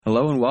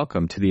Hello and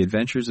welcome to the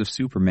Adventures of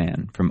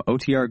Superman from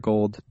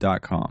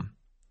OTRGold.com.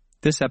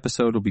 This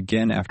episode will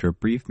begin after a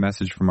brief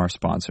message from our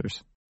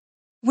sponsors.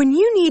 When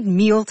you need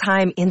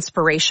mealtime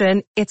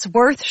inspiration, it's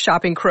worth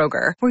shopping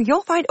Kroger, where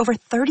you'll find over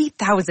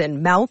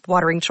 30,000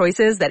 mouth-watering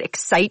choices that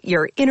excite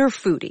your inner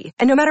foodie.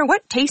 And no matter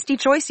what tasty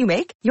choice you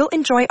make, you'll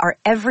enjoy our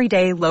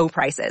everyday low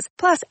prices,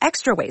 plus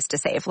extra ways to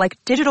save, like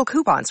digital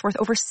coupons worth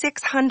over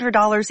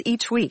 $600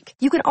 each week.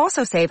 You can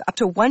also save up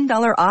to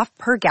 $1 off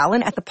per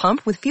gallon at the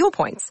pump with fuel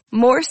points.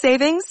 More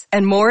savings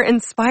and more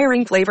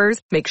inspiring flavors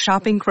make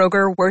shopping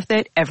Kroger worth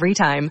it every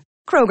time.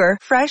 Kroger,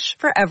 fresh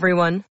for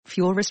everyone.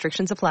 Fuel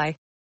restrictions apply.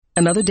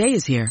 Another day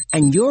is here,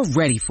 and you're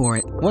ready for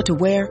it. What to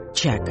wear?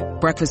 Check.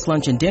 Breakfast,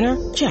 lunch, and dinner?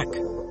 Check.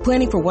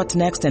 Planning for what's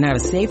next and how to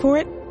save for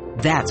it?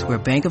 That's where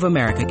Bank of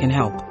America can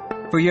help.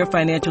 For your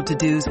financial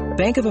to-dos,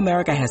 Bank of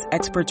America has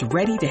experts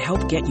ready to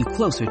help get you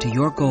closer to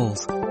your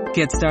goals.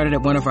 Get started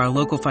at one of our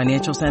local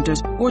financial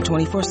centers or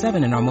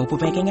 24/7 in our mobile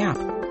banking app.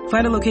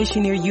 Find a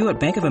location near you at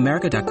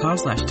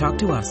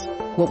bankofamerica.com/talktous.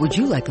 What would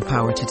you like the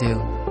power to do?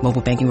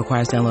 Mobile banking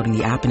requires downloading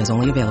the app and is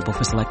only available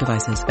for select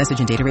devices. Message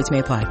and data rates may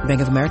apply.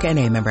 Bank of America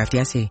N.A., member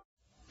FDIC.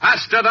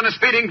 Faster than a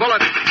speeding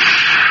bullet.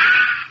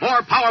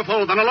 More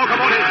powerful than a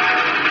locomotive.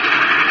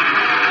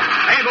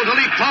 Able to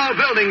leap tall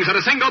buildings at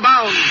a single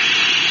bound.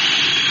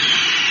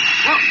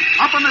 Look,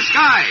 up in the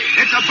sky.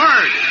 It's a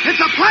bird.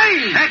 It's a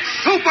plane. It's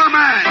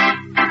Superman.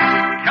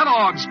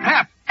 Kellogg's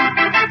Pep.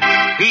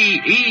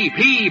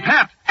 P-E-P,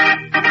 Pep.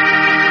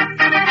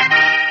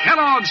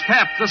 Kellogg's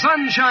Pep, the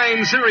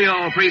Sunshine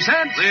Cereal,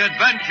 presents The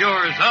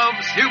Adventures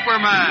of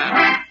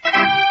Superman.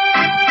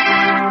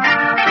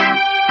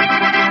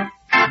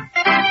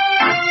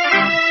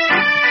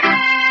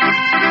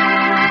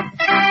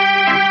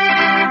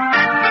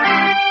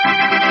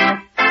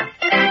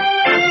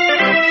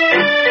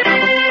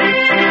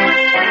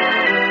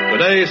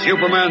 Today,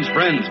 Superman's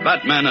friends,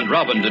 Batman and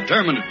Robin,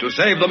 determined to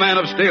save the Man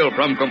of Steel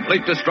from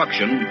complete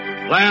destruction,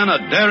 plan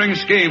a daring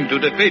scheme to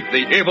defeat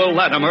the evil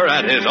Latimer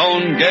at his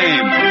own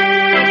game.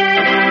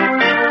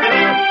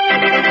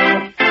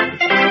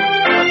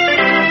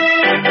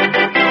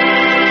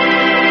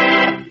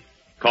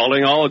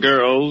 Calling all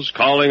girls.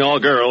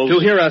 To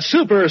hear a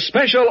super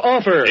special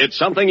offer. It's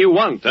something you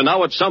want, and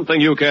now it's something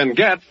you can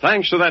get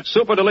thanks to that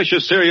super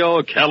delicious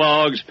cereal,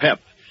 Kellogg's Pep.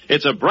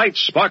 It's a bright,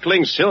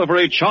 sparkling,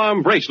 silvery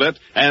charm bracelet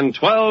and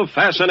 12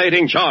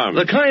 fascinating charms.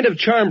 The kind of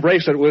charm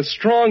bracelet with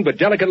strong but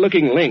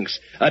delicate-looking links.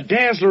 A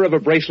dazzler of a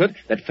bracelet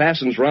that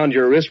fastens round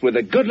your wrist with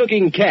a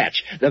good-looking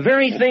catch. The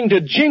very thing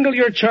to jingle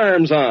your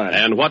charms on.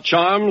 And what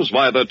charms?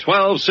 Why, the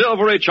 12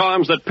 silvery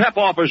charms that Pep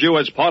offers you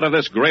as part of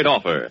this great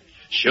offer.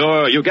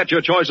 Sure, you get your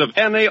choice of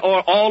any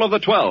or all of the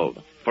 12.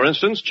 For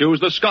instance, choose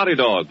the Scotty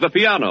dog, the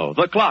piano,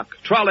 the clock,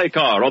 trolley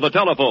car, or the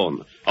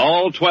telephone.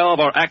 All 12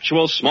 are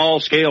actual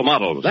small-scale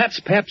models. That's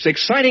Pep's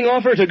exciting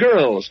offer to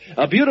girls.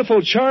 A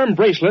beautiful charm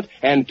bracelet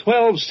and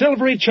 12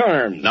 silvery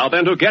charms. Now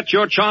then, to get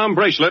your charm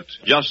bracelet,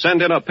 just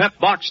send in a Pep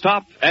box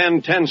top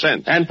and 10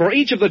 cents. And for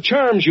each of the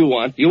charms you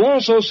want, you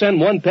also send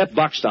one Pep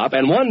box top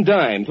and one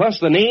dime, plus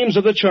the names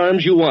of the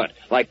charms you want,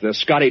 like the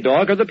Scotty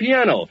dog or the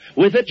piano.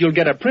 With it, you'll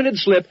get a printed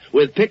slip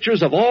with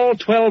pictures of all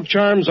 12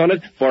 charms on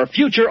it for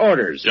future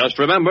orders. Just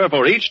remember,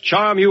 for each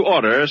charm you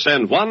order,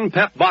 send one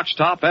Pep box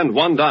top and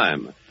one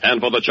dime. And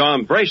for the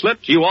charm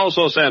bracelet, you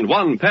also send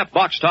one Pep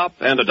box top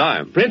and a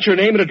dime. Print your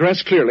name and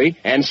address clearly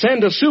and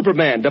send to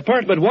Superman,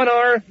 Department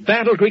 1R,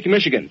 Battle Creek,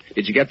 Michigan.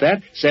 Did you get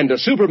that? Send to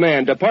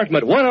Superman,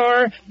 Department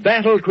 1R,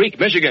 Battle Creek,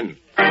 Michigan.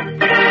 And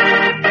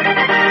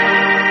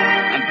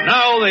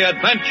now, The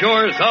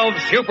Adventures of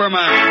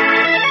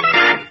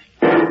Superman.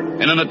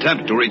 In an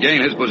attempt to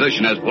regain his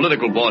position as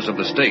political boss of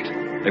the state,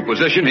 a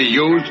position he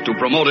used to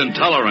promote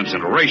intolerance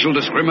and racial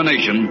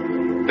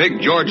discrimination,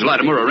 Big George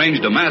Latimer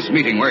arranged a mass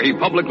meeting where he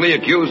publicly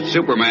accused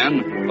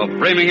Superman of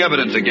framing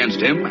evidence against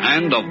him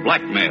and of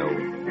blackmail,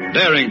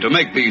 daring to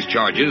make these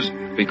charges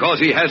because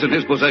he has in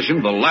his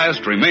possession the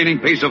last remaining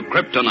piece of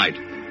Kryptonite,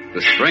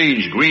 the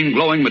strange green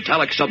glowing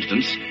metallic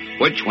substance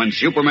which, when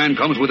Superman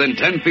comes within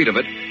 10 feet of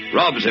it,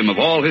 robs him of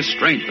all his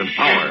strength and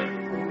power.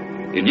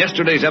 In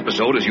yesterday's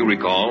episode, as you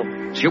recall,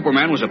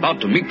 Superman was about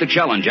to meet the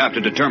challenge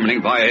after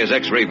determining via his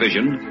X-ray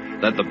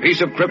vision that the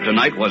piece of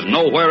Kryptonite was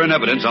nowhere in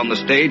evidence on the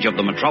stage of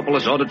the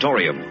Metropolis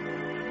Auditorium.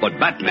 But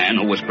Batman,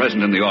 who was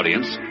present in the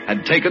audience,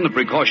 had taken the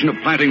precaution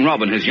of planting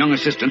Robin, his young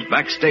assistant,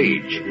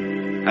 backstage.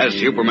 As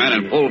Superman,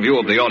 in full view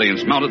of the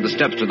audience, mounted the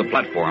steps to the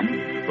platform,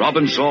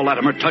 Robin saw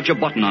Latimer touch a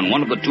button on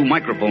one of the 2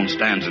 microphone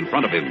stands in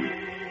front of him.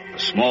 A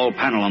small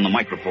panel on the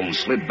microphone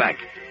slid back,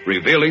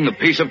 revealing the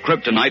piece of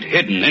Kryptonite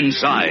hidden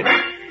inside.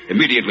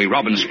 Immediately,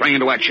 Robin sprang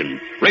into action.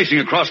 Racing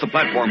across the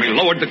platform, he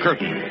lowered the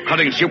curtain,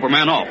 cutting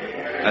Superman off.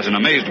 As an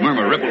amazed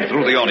murmur rippled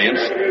through the audience,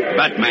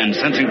 Batman,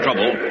 sensing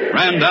trouble,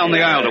 ran down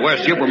the aisle to where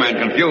Superman,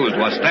 confused,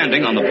 was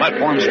standing on the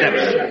platform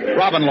steps.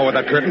 Robin lowered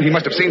that curtain. He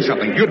must have seen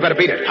something. You'd better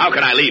beat it. How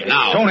can I leave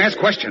now? Don't ask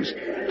questions.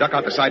 Duck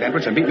out the side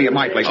entrance and meet me at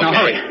my place. Okay. Now,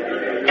 hurry.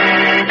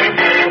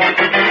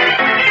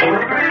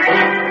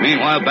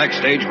 Meanwhile,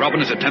 backstage,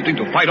 Robin is attempting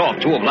to fight off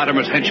two of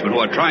Latimer's henchmen who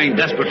are trying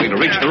desperately to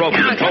reach the rope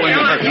and controlling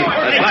the curtain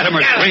as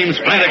Latimer screams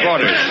frantic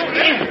orders.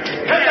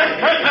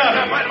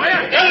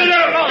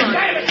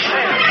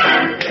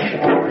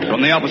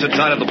 From the opposite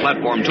side of the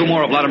platform, two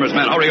more of Latimer's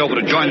men hurry over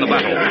to join the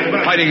battle.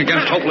 Fighting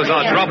against hopeless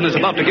odds, Robin is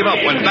about to give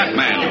up when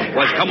Batman, who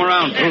has come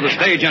around through the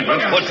stage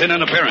entrance, puts in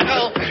an appearance.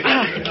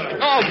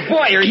 Oh,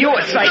 boy, are you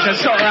a sight to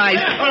sore eyes.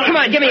 Come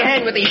on, give me a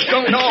hand with these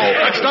stones. No,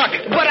 let's duck.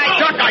 But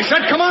Duck, I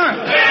said, come on.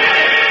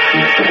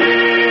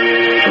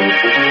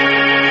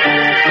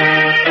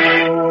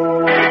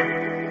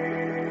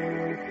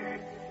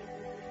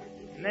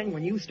 And then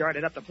when you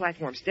started up the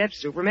platform steps,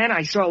 Superman,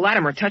 I saw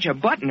Latimer touch a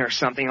button or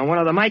something on one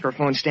of the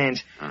microphone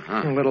stands.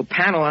 Uh-huh. A little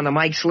panel on the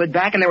mic slid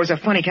back, and there was a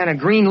funny kind of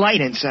green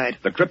light inside.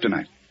 The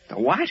Kryptonite. The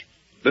what?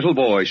 Little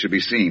boys should be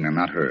seen and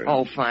not heard.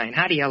 Oh, fine.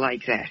 How do you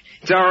like that?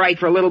 It's all right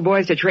for little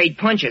boys to trade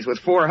punches with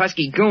four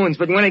husky goons,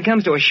 but when it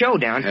comes to a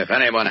showdown... If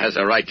anyone has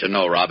a right to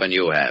know, Robin,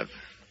 you have.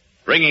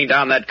 Bringing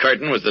down that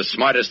curtain was the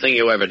smartest thing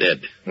you ever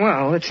did.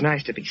 Well, it's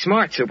nice to be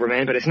smart,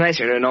 Superman, but it's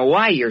nicer to know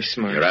why you're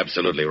smart. You're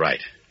absolutely right.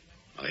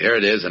 Well, here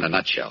it is in a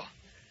nutshell.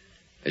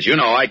 As you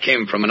know, I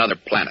came from another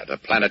planet, a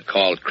planet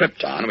called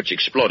Krypton, which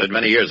exploded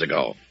many years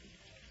ago.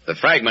 The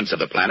fragments of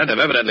the planet have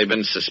evidently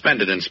been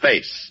suspended in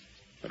space.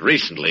 But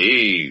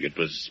recently, it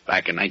was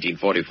back in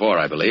 1944,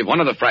 I believe, one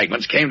of the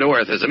fragments came to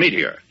Earth as a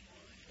meteor.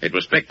 It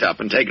was picked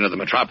up and taken to the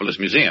Metropolis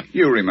Museum.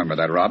 You remember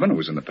that, Robin. It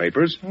was in the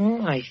papers. Oh,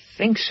 I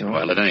think so.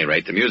 Well, at any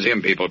rate, the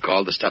museum people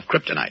called the stuff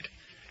Kryptonite.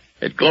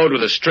 It glowed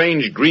with a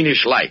strange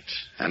greenish light,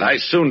 and I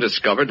soon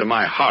discovered to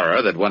my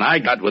horror that when I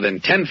got within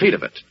 10 feet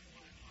of it,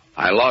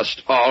 I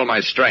lost all my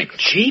strength.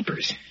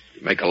 Jeepers.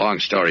 To make a long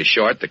story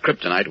short, the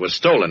Kryptonite was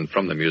stolen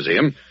from the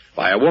museum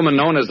by a woman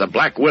known as the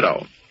Black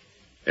Widow.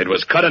 It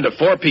was cut into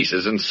 4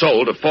 pieces and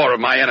sold to 4 of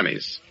my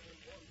enemies.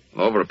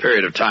 Over a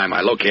period of time,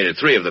 I located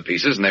 3 of the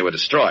pieces, and they were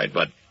destroyed,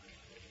 but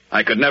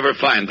I could never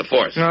find the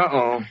 4th.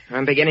 Uh-oh.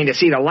 I'm beginning to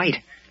see the light.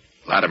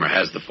 Latimer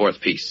has the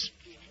 4th piece.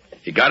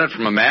 He got it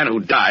from a man who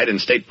died in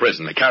state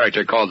prison, a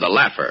character called the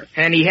Laugher.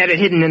 And he had it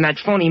hidden in that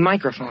phony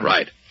microphone.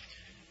 Right.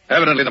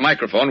 Evidently, the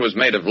microphone was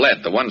made of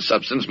lead, the one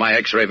substance my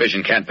X-ray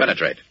vision can't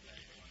penetrate.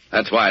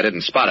 That's why I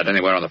didn't spot it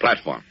anywhere on the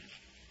platform.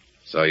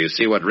 So you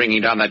see what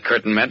ringing down that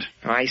curtain meant?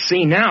 I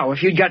see now.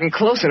 If you'd gotten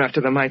close enough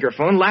to the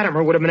microphone,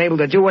 Latimer would have been able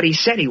to do what he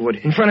said he would,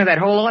 in front of that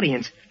whole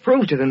audience.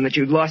 Prove to them that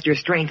you'd lost your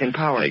strength and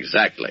power.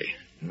 Exactly.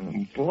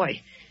 Oh,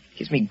 boy.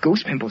 Gives me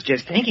goose pimples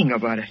just thinking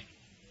about it.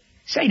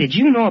 Say, did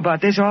you know about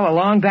this all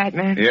along,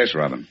 Batman? Yes,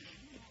 Robin.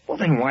 Well,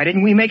 then why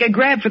didn't we make a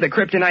grab for the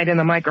Kryptonite in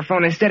the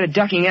microphone instead of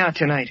ducking out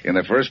tonight? In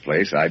the first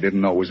place, I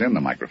didn't know it was in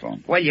the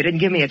microphone. Well, you didn't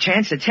give me a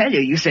chance to tell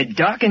you. You said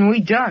duck, and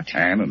we ducked.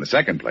 And in the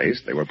second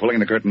place, they were pulling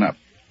the curtain up.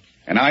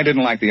 And I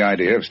didn't like the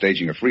idea of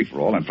staging a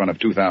free-for-all in front of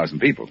 2,000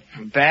 people.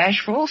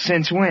 Bashful?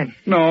 Since when?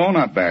 No,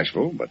 not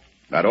bashful, but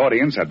that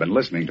audience had been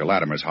listening to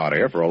Latimer's hot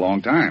air for a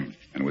long time,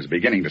 and was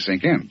beginning to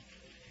sink in.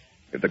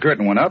 If the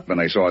curtain went up and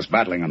they saw us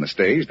battling on the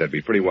stage, they'd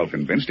be pretty well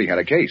convinced he had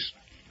a case,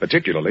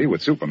 particularly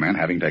with Superman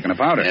having taken a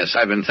powder. Yes,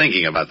 I've been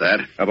thinking about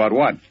that. About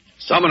what?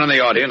 Someone in the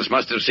audience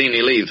must have seen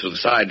me leave through the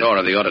side door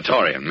of the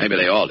auditorium. Maybe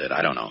they all did,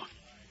 I don't know.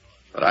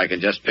 But I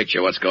can just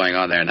picture what's going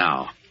on there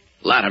now.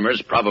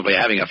 Latimer's probably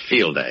having a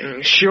field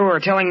day. Sure,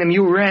 telling them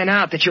you ran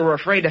out, that you were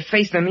afraid to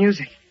face the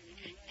music.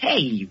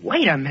 Hey,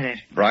 wait a minute.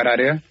 Bright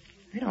idea?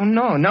 I don't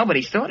know.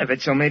 Nobody's thought of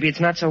it, so maybe it's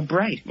not so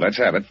bright. Let's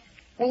have it.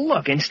 Well,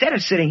 look, instead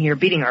of sitting here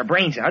beating our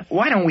brains out,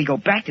 why don't we go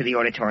back to the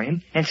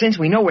auditorium, and since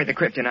we know where the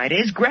Kryptonite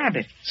is, grab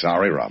it?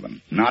 Sorry,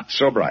 Robin. Not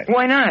so bright.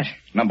 Why not?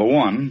 Number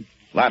 1,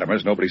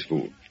 Latimer's nobody's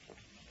fool.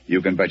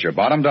 You can bet your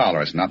bottom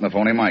dollar it's not in the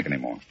phony mic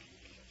anymore.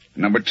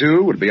 Number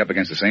 2 would be up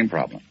against the same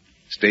problem.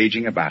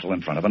 Staging a battle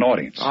in front of an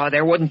audience. Oh,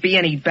 there wouldn't be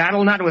any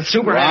battle, not with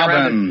Superman.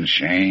 Robin,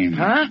 shame.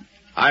 Huh?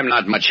 I'm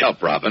not much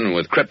help, Robin,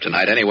 with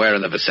Kryptonite anywhere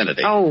in the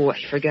vicinity. Oh, I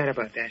forgot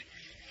about that.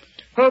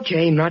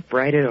 Okay, not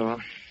bright at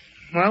all.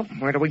 Well,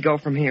 where do we go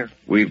from here?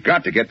 We've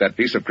got to get that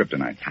piece of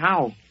Kryptonite.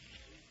 How?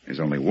 There's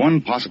only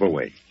one possible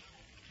way.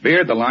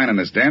 Beard the lion in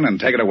his den and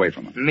take it away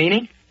from him.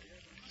 Meaning?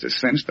 It's a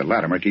cinch that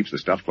Latimer keeps the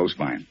stuff close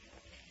by him.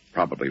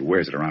 Probably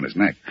wears it around his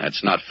neck.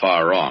 That's not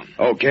far wrong.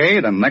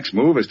 Okay, the next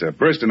move is to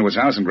burst into his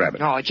house and grab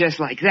it. Oh, just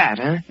like that,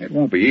 huh? It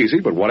won't be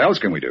easy, but what else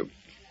can we do?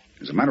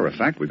 As a matter of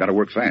fact, we've got to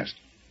work fast.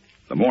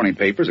 The morning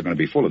papers are going to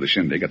be full of the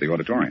shindig at the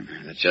auditorium.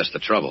 That's just the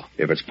trouble.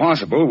 If it's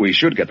possible, we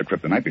should get the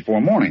Kryptonite before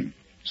morning,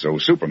 so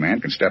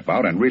Superman can step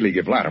out and really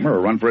give Latimer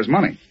a run for his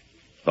money.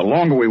 The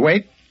longer we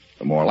wait,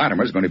 the more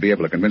Latimer's going to be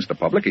able to convince the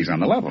public he's on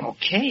the level.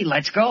 Okay,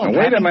 let's go. Now,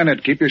 wait a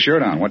minute. Keep your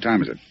shirt on. What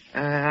time is it?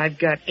 I've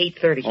got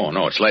 8:30. Oh,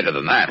 no, it's later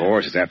than that. Of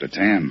course, it's after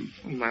 10.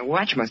 My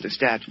watch must have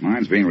stopped.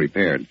 Mine's being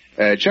repaired.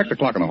 Check the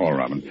clock in the hall,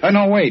 Robin.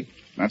 No, wait.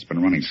 That's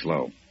been running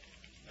slow.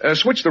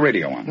 Switch the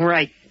radio on.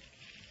 Right.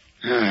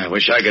 I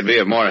wish I could be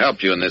of more help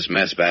to you in this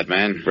mess,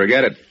 Batman.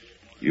 Forget it.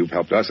 You've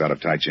helped us out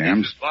of tight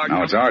jams.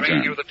 Now it's our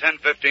turn. You the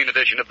 10:15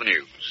 edition of the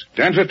news.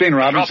 10:15,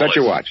 Robin. Set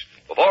your watch.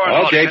 Before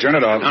an Okay, audience, turn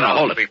it off. No,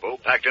 hold it. People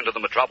packed into the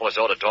Metropolis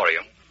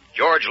Auditorium.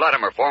 George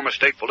Latimer, former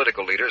state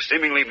political leader,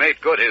 seemingly made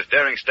good his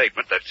daring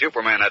statement that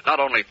Superman had not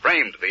only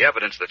framed the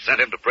evidence that sent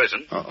him to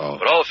prison,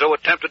 but also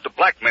attempted to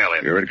blackmail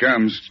him. Here it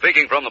comes.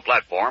 Speaking from the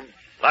platform,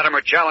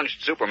 Latimer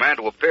challenged Superman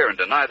to appear and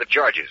deny the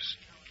charges.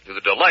 To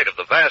the delight of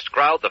the vast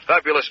crowd, the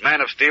fabulous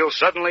Man of Steel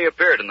suddenly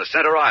appeared in the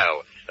center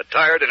aisle,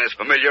 attired in his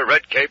familiar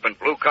red cape and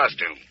blue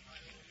costume.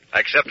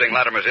 Accepting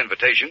Latimer's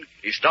invitation,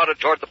 he started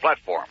toward the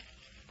platform.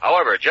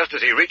 However, just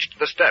as he reached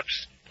the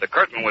steps, the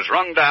curtain was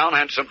rung down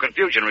and some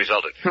confusion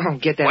resulted. Oh,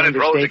 get that When it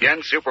rose understatement.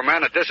 again,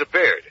 Superman had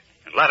disappeared,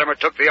 and Latimer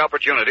took the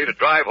opportunity to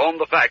drive home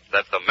the fact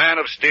that the Man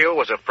of Steel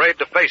was afraid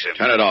to face him.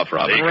 Turn it off,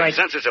 Robin. The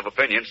consensus of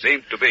opinion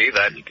seemed to be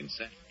that... The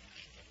consensus,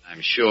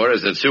 I'm sure,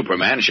 is that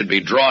Superman should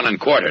be drawn and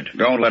quartered.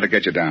 Don't let it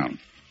get you down.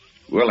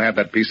 We'll have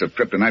that piece of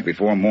kryptonite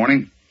before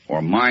morning,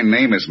 or my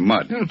name is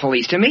Mud.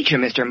 Pleased to meet you,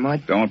 Mr.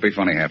 Mudd. Don't be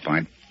funny,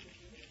 Half-Pint.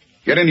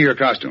 Get into your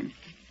costume,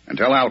 and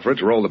tell Alfred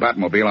to roll the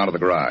Batmobile out of the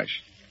garage.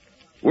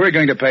 We're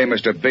going to pay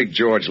Mr. Big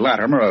George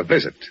Latimer a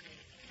visit.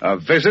 A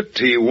visit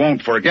he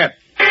won't forget.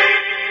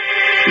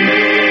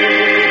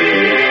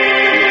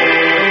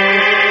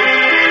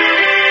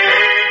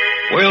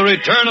 We'll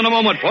return in a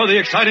moment for the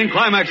exciting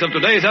climax of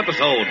today's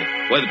episode,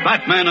 with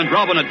Batman and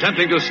Robin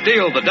attempting to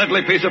steal the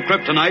deadly piece of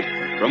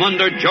kryptonite from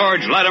under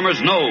George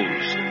Latimer's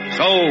nose.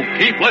 So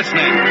keep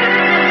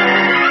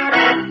listening.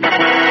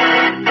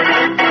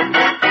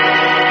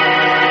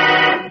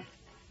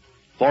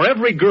 For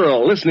every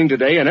girl listening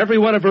today and every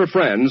one of her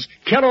friends,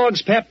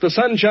 Kellogg's Pep the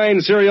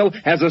Sunshine cereal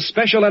has a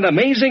special and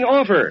amazing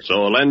offer.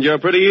 So lend your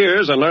pretty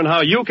ears and learn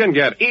how you can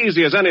get,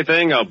 easy as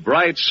anything, a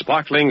bright,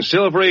 sparkling,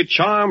 silvery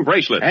charm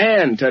bracelet.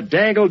 And to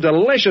dangle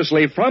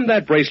deliciously from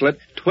that bracelet,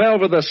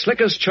 12 of the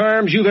slickest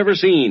charms you've ever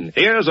seen.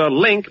 Here's a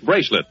Link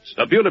bracelet,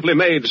 a beautifully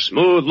made,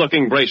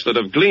 smooth-looking bracelet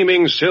of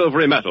gleaming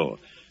silvery metal.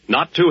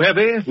 Not too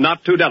heavy,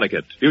 not too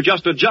delicate. You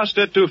just adjust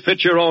it to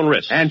fit your own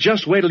wrist. And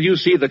just wait till you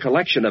see the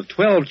collection of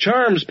 12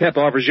 charms Pep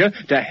offers you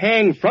to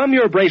hang from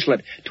your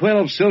bracelet.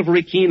 12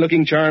 silvery,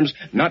 keen-looking charms,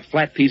 not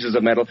flat pieces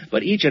of metal,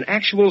 but each an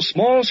actual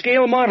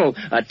small-scale model,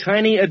 a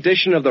tiny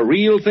edition of the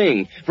real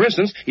thing. For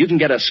instance, you can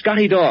get a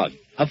Scotty dog,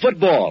 a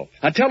football,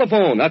 a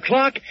telephone, a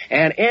clock,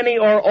 and any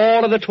or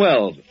all of the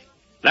 12.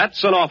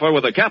 That's an offer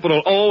with a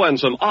capital O and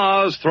some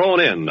R's thrown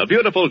in. A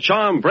beautiful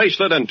charm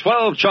bracelet and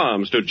 12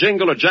 charms to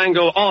jingle or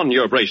jangle on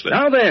your bracelet.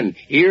 Now then,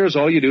 here's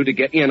all you do to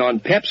get in on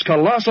Pep's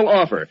colossal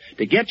offer.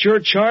 To get your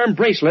charm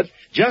bracelet,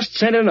 just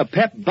send in a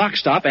Pep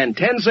box top and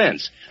 10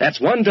 cents. That's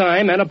 1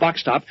 dime and a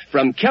box top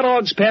from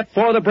Kellogg's Pep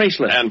for the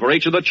bracelet. And for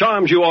each of the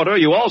charms you order,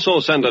 you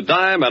also send a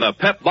dime and a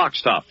Pep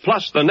box top,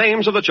 plus the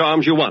names of the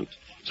charms you want.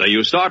 So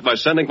you start by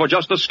sending for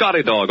just the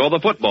Scotty dog or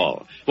the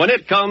football. When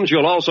it comes,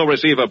 you'll also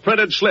receive a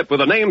printed slip with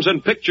the names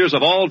and pictures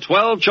of all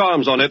 12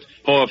 charms on it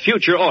for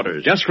future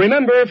orders. Just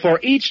remember, for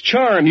each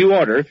charm you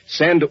order,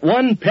 send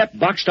 1 Pep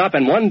box top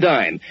and 1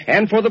 dime.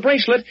 And for the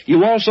bracelet,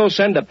 you also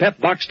send a Pep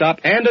box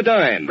top and a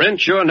dime.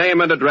 Print your name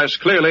and address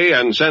clearly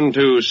and send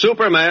to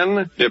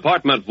Superman,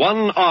 Department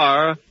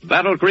 1R,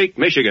 Battle Creek,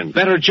 Michigan.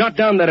 Better jot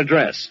down that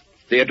address.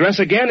 The address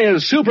again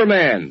is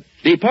Superman,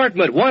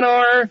 Department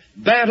 1R,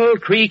 Battle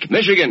Creek,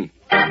 Michigan.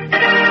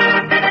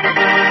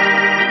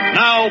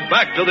 Now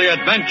back to the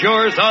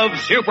adventures of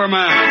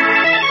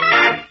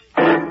Superman.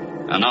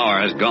 An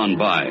hour has gone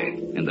by.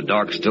 In the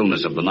dark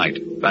stillness of the night,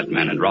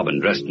 Batman and Robin,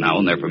 dressed now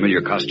in their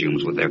familiar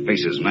costumes with their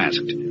faces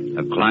masked,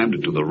 have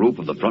climbed to the roof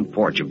of the front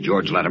porch of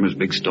George Latimer's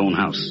big stone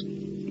house,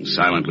 and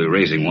silently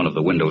raising one of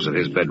the windows of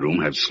his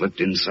bedroom, have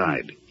slipped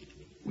inside.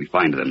 We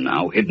find them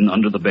now hidden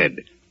under the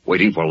bed,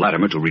 waiting for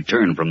Latimer to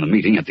return from the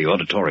meeting at the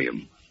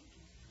auditorium.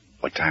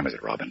 What time is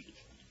it, Robin?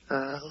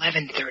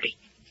 11:30.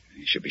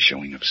 He should be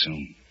showing up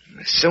soon.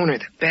 The sooner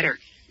the better.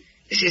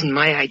 This isn't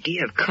my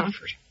idea of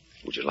comfort.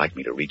 Would you like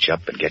me to reach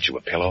up and get you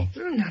a pillow?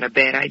 Not a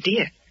bad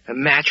idea. A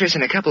mattress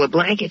and a couple of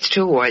blankets,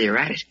 too, while you're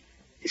at it.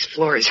 This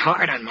floor is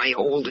hard on my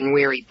old and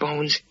weary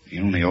bones. The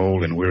only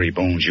old and weary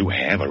bones you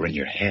have are in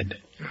your head.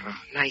 Oh,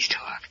 nice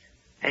talk.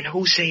 And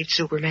who saved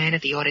Superman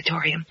at the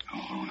auditorium?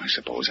 Oh, I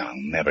suppose I'll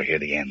never hear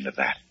the end of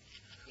that.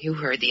 You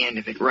heard the end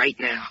of it right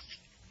now.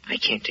 I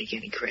can't take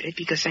any credit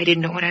because I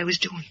didn't know what I was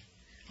doing.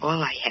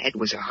 All I had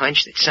was a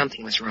hunch that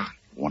something was wrong.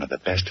 One of the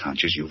best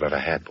hunches you've ever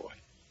had, boy.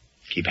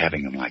 Keep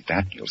having them like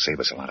that. You'll save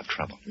us a lot of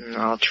trouble.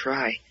 I'll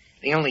try.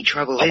 The only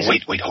trouble is...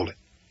 Wait, hold it.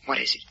 What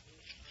is it?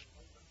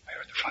 I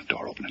heard the front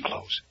door open and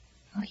close.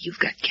 Oh, you've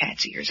got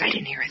cat's ears. I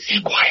didn't hear a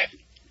thing. Quiet.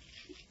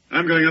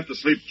 I'm going up to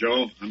sleep,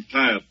 Joe. I'm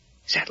tired.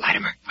 Is that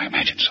Latimer? I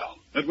imagine so.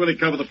 Let Willie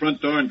cover the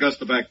front door and Gus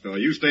the back door.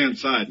 You stay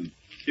inside and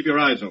keep your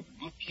eyes open.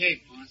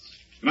 Okay, boss.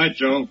 Good night,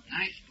 Joe.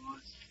 Night,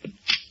 boss.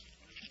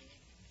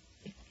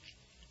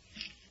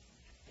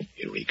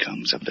 Here he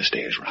comes up the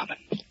stairs, Robin.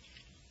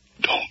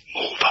 Don't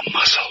move a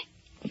muscle.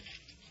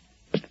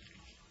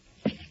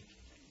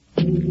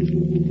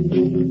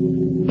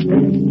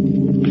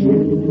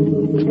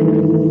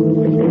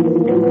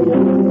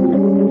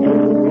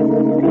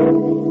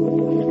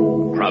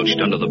 Crouched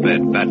under the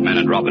bed, Batman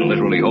and Robin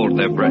literally hold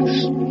their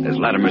breaths as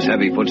Latimer's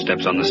heavy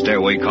footsteps on the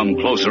stairway come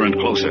closer and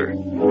closer.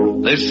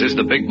 This is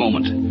the big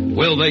moment.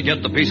 Will they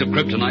get the piece of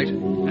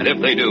kryptonite? And if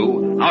they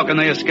do, how can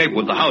they escape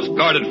with the house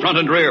guarded front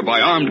and rear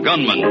by armed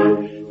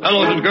gunmen?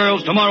 Fellows and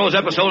girls, tomorrow's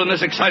episode in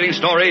this exciting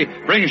story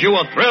brings you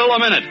a thrill a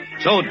minute,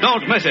 so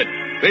don't miss it.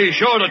 Be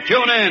sure to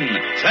tune in.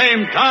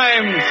 Same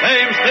time,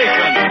 same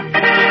station.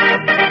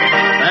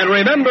 And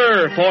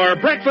remember, for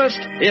breakfast,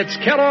 it's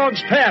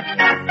Kellogg's Pep.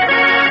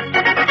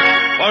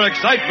 For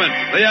excitement,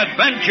 the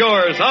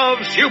adventures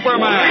of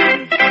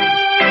Superman.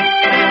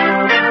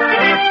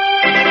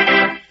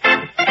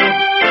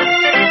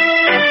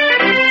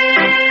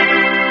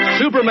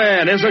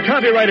 Superman is a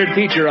copyrighted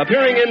feature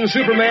appearing in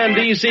Superman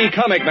DC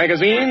comic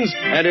magazines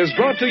and is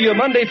brought to you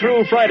Monday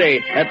through Friday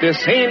at this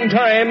same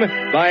time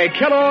by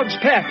Kellogg's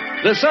Pep,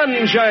 the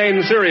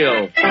Sunshine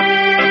Cereal.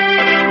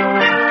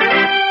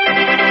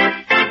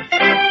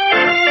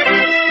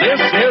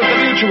 This is the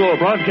Mutual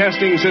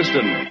Broadcasting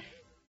System.